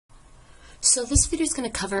So this video is going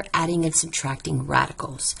to cover adding and subtracting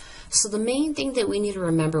radicals. So the main thing that we need to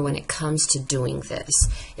remember when it comes to doing this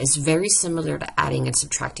is very similar to adding and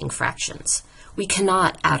subtracting fractions. We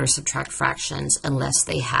cannot add or subtract fractions unless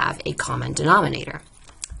they have a common denominator.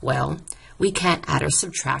 Well, we can't add or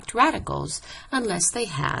subtract radicals unless they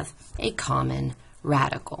have a common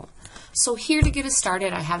radical. So here to get us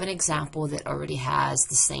started, I have an example that already has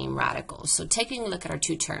the same radical. So taking a look at our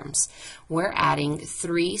two terms, we're adding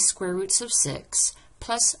 3 square roots of 6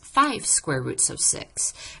 plus 5 square roots of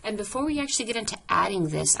 6. And before we actually get into adding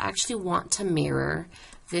this, I actually want to mirror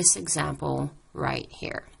this example right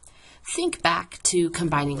here. Think back to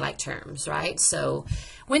combining like terms, right? So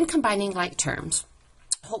when combining like terms,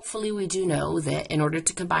 hopefully we do know that in order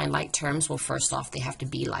to combine like terms, well, first off, they have to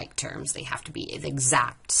be like terms. They have to be the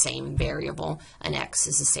exact same variable. An x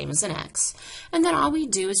is the same as an x. And then all we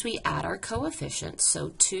do is we add our coefficients.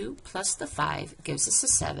 So 2 plus the 5 gives us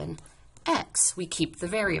a 7x. We keep the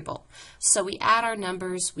variable. So we add our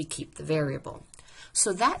numbers, we keep the variable.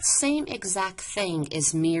 So that same exact thing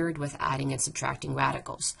is mirrored with adding and subtracting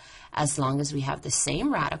radicals. As long as we have the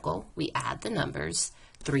same radical, we add the numbers.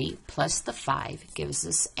 3 plus the 5 gives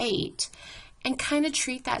us 8. And kind of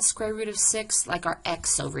treat that square root of 6 like our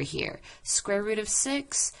x over here. Square root of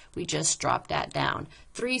 6, we just drop that down.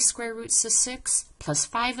 3 square roots of 6 plus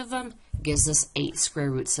 5 of them gives us 8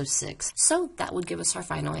 square roots of 6. So that would give us our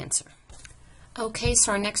final answer. Okay,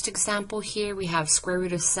 so our next example here, we have square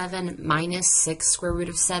root of 7 minus 6 square root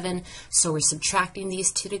of 7. So we're subtracting these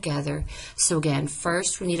two together. So again,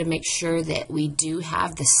 first we need to make sure that we do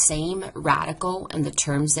have the same radical in the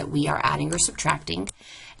terms that we are adding or subtracting.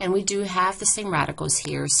 And we do have the same radicals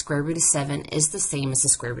here. Square root of 7 is the same as the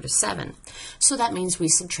square root of 7. So that means we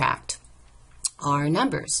subtract our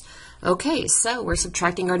numbers. Okay, so we're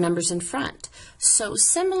subtracting our numbers in front. So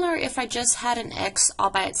similar if I just had an x all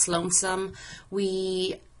by its lonesome,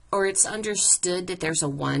 it's understood that there's a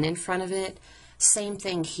 1 in front of it. Same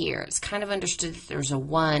thing here. It's kind of understood that there's a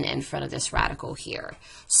 1 in front of this radical here.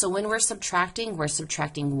 So when we're subtracting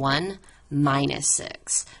 1 minus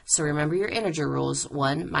 6. So remember your integer rules,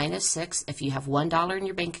 1 minus 6. If you have $1 in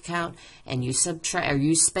your bank account and you subtract or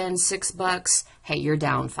you spend $6, hey, you're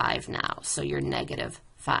down 5 now. So you're negative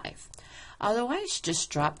 5. Otherwise, just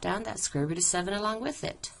drop down that square root of 7 along with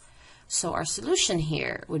it. So our solution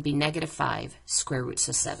here would be negative 5 square roots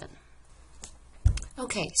of 7.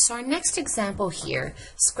 Okay, so our next example here,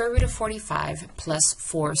 square root of 45 plus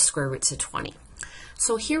 4 square roots of 20.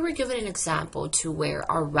 So here we're given an example to where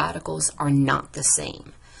our radicals are not the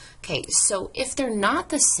same. Okay, so if they're not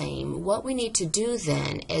the same, what we need to do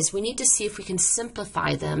then is we need to see if we can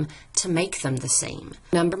simplify them to make them the same.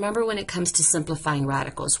 Remember when it comes to simplifying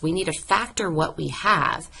radicals, we need to factor what we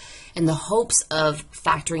have in the hopes of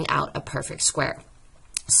factoring out a perfect square.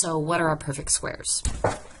 So what are our perfect squares?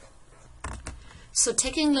 So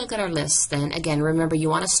taking a look at our list then, again, remember you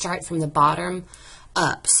want to start from the bottom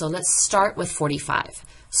up. So let's start with 45.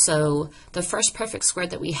 So the first perfect square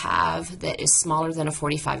that we have that is smaller than a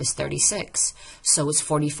 45 is 36. So it's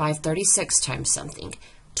 45 36 times something,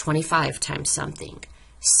 25 times something,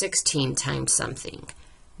 16 times something,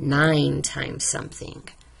 9 times something.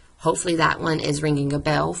 Hopefully that one is ringing a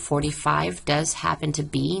bell. 45 does happen to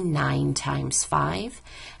be 9 times 5.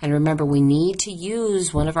 And remember, we need to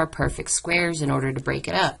use one of our perfect squares in order to break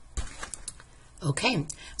it up. Okay,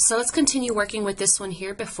 so let's continue working with this one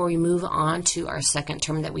here before we move on to our second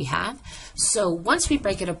term that we have. So once we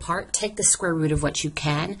break it apart, take the square root of what you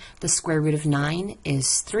can. The square root of 9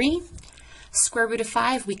 is 3. Square root of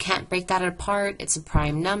 5, we can't break that apart. It's a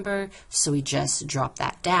prime number, so we just drop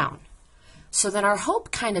that down. So then our hope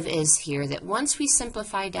kind of is here that once we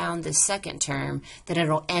simplify down the second term, that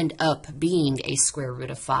it'll end up being a square root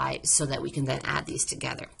of 5 so that we can then add these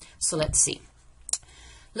together. So let's see.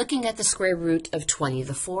 Looking at the square root of 20,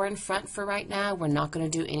 the 4 in front for right now, we're not going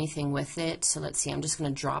to do anything with it. So let's see, I'm just going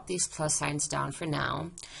to drop these plus signs down for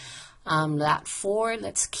now. That 4,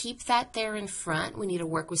 let's keep that there in front. We need to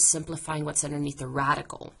work with simplifying what's underneath the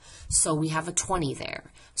radical. So we have a 20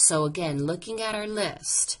 there. So again, looking at our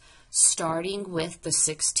list, starting with the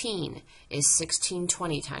 16, is 16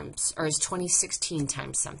 20 times, or is 20 16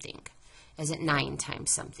 times something? Is it 9 times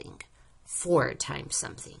something? 4 times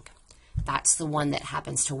something? That's the one that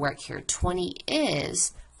happens to work here. 20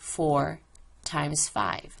 is 4 times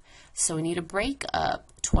 5. So we need to break up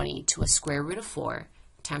 20 to a square root of 4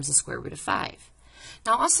 times the square root of 5.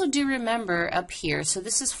 Now also do remember up here, so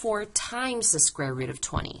this is 4 times the square root of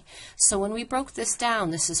 20. So when we broke this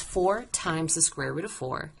down, this is 4 times the square root of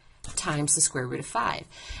 4 times the square root of 5.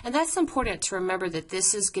 And that's important to remember that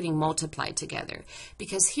this is getting multiplied together,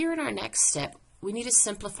 because here in our next step, we need to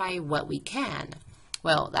simplify what we can.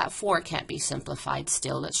 Well, that 4 can't be simplified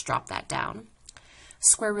still. Let's drop that down.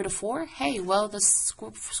 Square root of 4, hey, well, the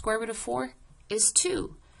square root of 4 is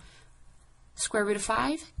 2. Square root of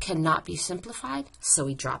 5 cannot be simplified, so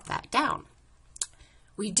we drop that down.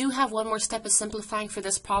 We do have one more step of simplifying for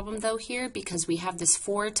this problem though here, because we have this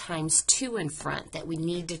 4 times 2 in front that we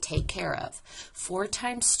need to take care of. 4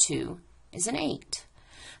 times 2 is an 8.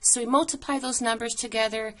 So we multiply those numbers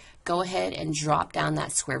together, go ahead and drop down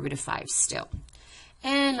that square root of 5 still.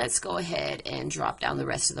 And let's go ahead and drop down the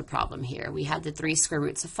rest of the problem here. We have the 3 square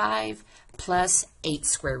roots of 5 plus 8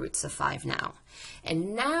 square roots of 5 now.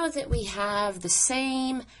 And now that we have the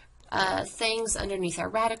same things underneath our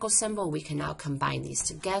radical symbol, we can now combine these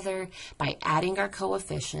together by adding our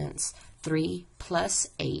coefficients. 3 plus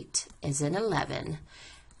 8 is an 11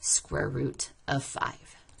 square root of 5.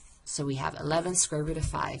 So we have 11 square root of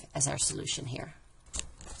 5 as our solution here.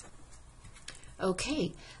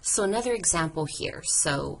 Okay, so another example here.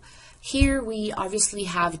 So here we obviously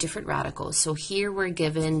have different radicals. So here we're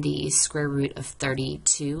given the square root of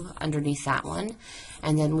 32 underneath that one,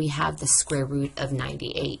 and then we have the square root of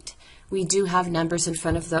 98. We do have numbers in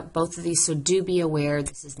front of both of these, so do be aware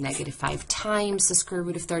this is negative 5 times the square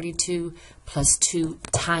root of 32 plus 2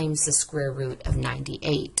 times the square root of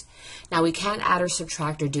 98. Now we can't add or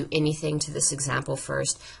subtract or do anything to this example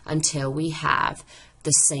first until we have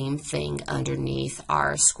the same thing underneath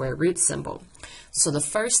our square root symbol. So the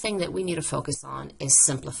first thing that we need to focus on is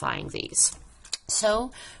simplifying these.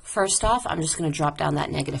 So first off, I'm just going to drop down that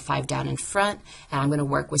negative 5 down in front, and I'm going to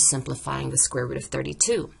work with simplifying the square root of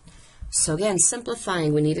 32. So again,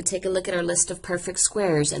 simplifying, we need to take a look at our list of perfect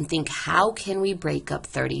squares and think, how can we break up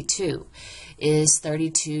 32? Is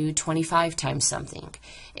 32 25 times something?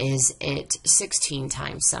 Is it 16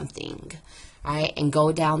 times something? All right, and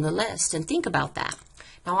go down the list and think about that.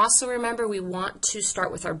 Now also remember, we want to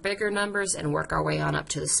start with our bigger numbers and work our way on up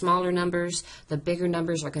to the smaller numbers. The bigger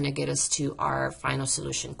numbers are going to get us to our final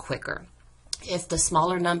solution quicker. If the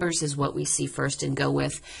smaller numbers is what we see first and go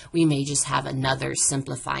with, we may just have another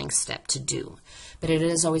simplifying step to do. But it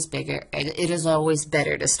is always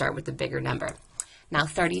better to start with the bigger number. Now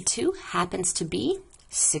 32 happens to be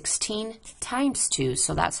 16 times 2,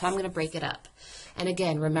 so that's how I'm going to break it up. And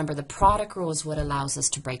again, remember, the product rule is what allows us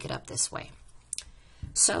to break it up this way.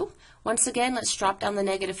 So once again, let's drop down the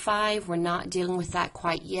negative 5. We're not dealing with that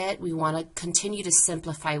quite yet. We want to continue to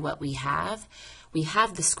simplify what we have. We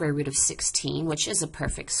have the square root of 16, which is a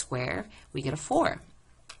perfect square. We get a 4.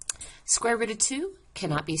 Square root of 2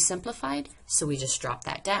 cannot be simplified, so we just drop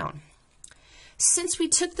that down. Since we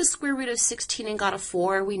took the square root of 16 and got a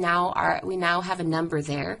 4, we now have a number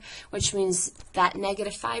there, which means that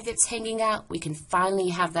negative 5 that's hanging out, we can finally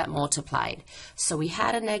have that multiplied. So we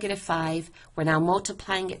had a negative 5, we're now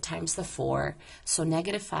multiplying it times the 4, so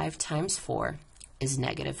negative 5 times 4 is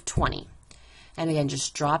negative 20. And again,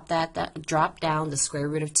 just drop down the square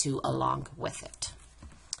root of 2 along with it.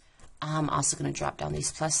 I'm also going to drop down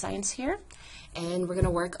these plus signs here, and we're going to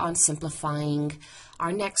work on simplifying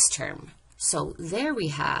our next term. So there we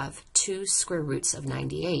have 2 square roots of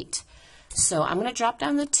 98. So I'm going to drop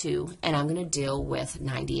down the 2, and I'm going to deal with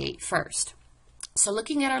 98 first. So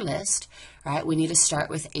looking at our list, right, we need to start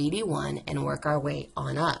with 81 and work our way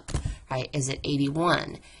on up, right? Is it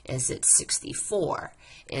 81? Is it 64?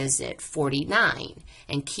 Is it 49?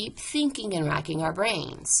 And keep thinking and racking our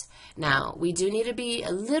brains. Now, we do need to be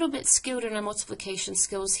a little bit skilled in our multiplication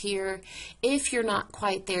skills here. If you're not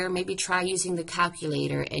quite there, maybe try using the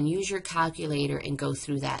calculator and use your calculator and go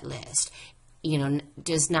through that list. You know,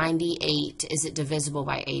 does 98, is it divisible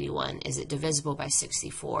by 81? Is it divisible by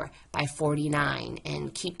 64, by 49?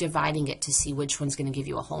 And keep dividing it to see which one's going to give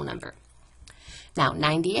you a whole number. Now,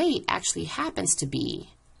 98 actually happens to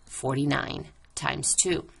be 49 times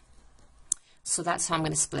 2. So that's how I'm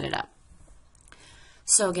going to split it up.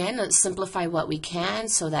 So again, let's simplify what we can.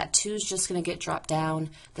 So that 2 is just going to get dropped down.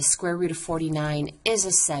 The square root of 49 is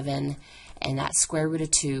a 7, and that square root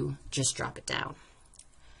of 2, just drop it down.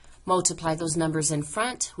 Multiply those numbers in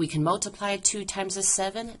front. We can multiply 2 times a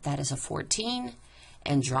 7, that is a 14,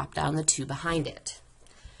 and drop down the 2 behind it.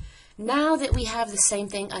 Now that we have the same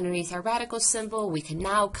thing underneath our radical symbol, we can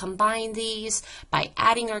now combine these by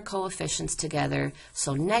adding our coefficients together.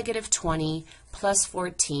 So negative 20 plus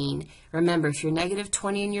 14. Remember, if you're negative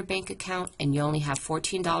 20 in your bank account and you only have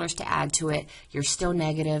 $14 to add to it, you're still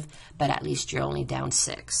negative, but at least you're only down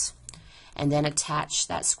 6. And then attach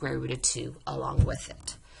that square root of 2 along with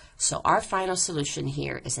it. So our final solution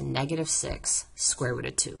here is a negative 6 square root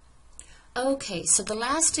of 2. Okay, so the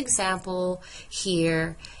last example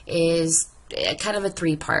here is kind of a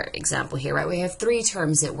three-part example here, right? We have three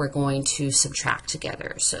terms that we're going to subtract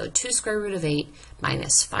together. So 2 square root of 8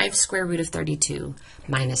 minus 5 square root of 32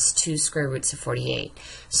 minus 2 square roots of 48.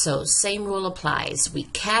 So same rule applies. We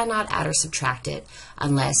cannot add or subtract it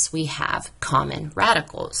unless we have common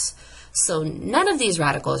radicals. So none of these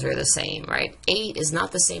radicals are the same, right? 8 is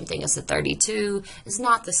not the same thing as a 32, is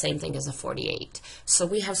not the same thing as a 48. So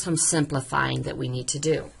we have some simplifying that we need to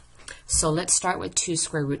do. So let's start with 2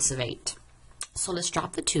 square roots of 8. So let's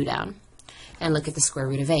drop the 2 down and look at the square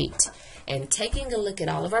root of 8. And taking a look at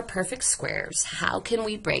all of our perfect squares, how can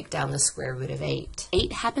we break down the square root of 8?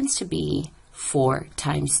 8 happens to be 4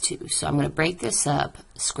 times 2. So I'm going to break this up,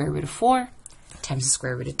 square root of 4 times the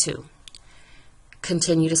square root of 2.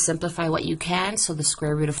 Continue to simplify what you can. So the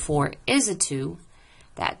square root of 4 is a 2.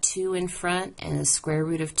 That 2 in front and the square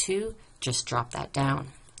root of 2, just drop that down.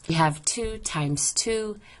 We have 2 times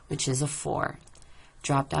 2, which is a 4.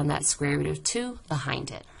 Drop down that square root of 2 behind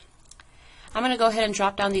it. I'm going to go ahead and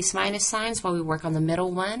drop down these minus signs while we work on the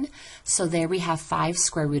middle one. So there we have 5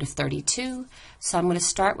 square root of 32. So I'm going to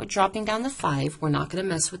start with dropping down the 5. We're not going to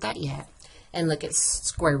mess with that yet. And look at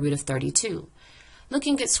square root of 32.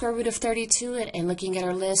 Looking at square root of 32 and looking at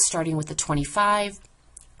our list, starting with the 25,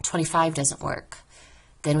 25 doesn't work.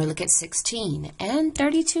 Then we look at 16, and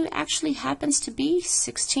 32 actually happens to be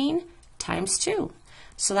 16 times 2.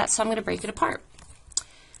 So that's how I'm going to break it apart.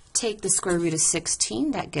 Take the square root of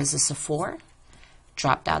 16, that gives us a 4.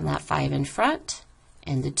 Drop down that 5 in front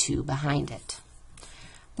and the 2 behind it.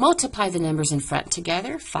 Multiply the numbers in front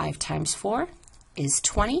together. 5 times 4 is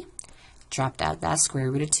 20. Drop down that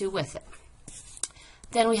square root of 2 with it.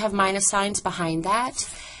 Then we have minus signs behind that.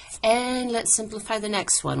 And let's simplify the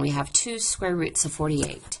next one. We have 2 square roots of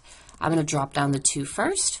 48. I'm going to drop down the 2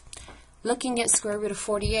 first. Looking at square root of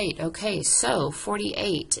 48, okay, so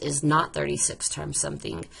 48 is not 36 times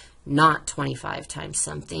something, not 25 times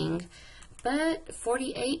something, but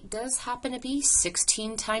 48 does happen to be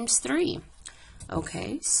 16 times 3.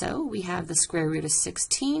 Okay, so we have the square root of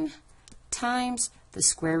 16 times the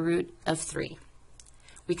square root of 3.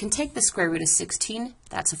 We can take the square root of 16,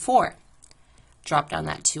 that's a 4. Drop down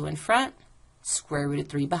that 2 in front, square root of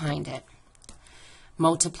 3 behind it.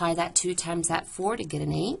 Multiply that 2 times that 4 to get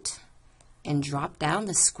an 8, and drop down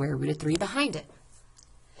the square root of 3 behind it.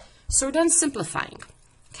 So we're done simplifying.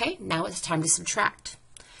 Okay, now it's time to subtract.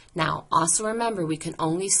 Now, also remember, we can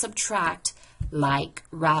only subtract like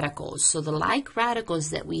radicals. So the like radicals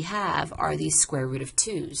that we have are these square root of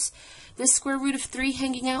 2's. This square root of 3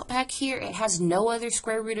 hanging out back here, it has no other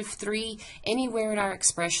square root of 3 anywhere in our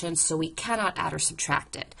expression, so we cannot add or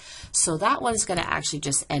subtract it. So that one's going to actually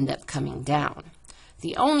just end up coming down.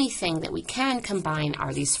 The only thing that we can combine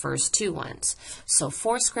are these first two ones. So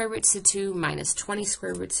 4 square roots of 2 minus 20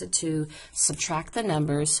 square roots of 2, subtract the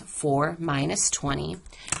numbers, 4 minus 20.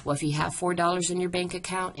 Well, if you have $4 in your bank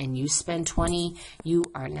account and you spend 20, you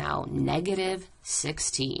are now negative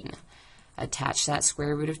 16. Attach that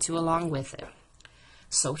square root of 2 along with it.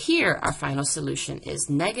 So here, our final solution is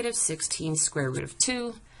negative 16 square root of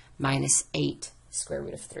 2 minus 8 square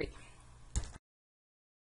root of 3.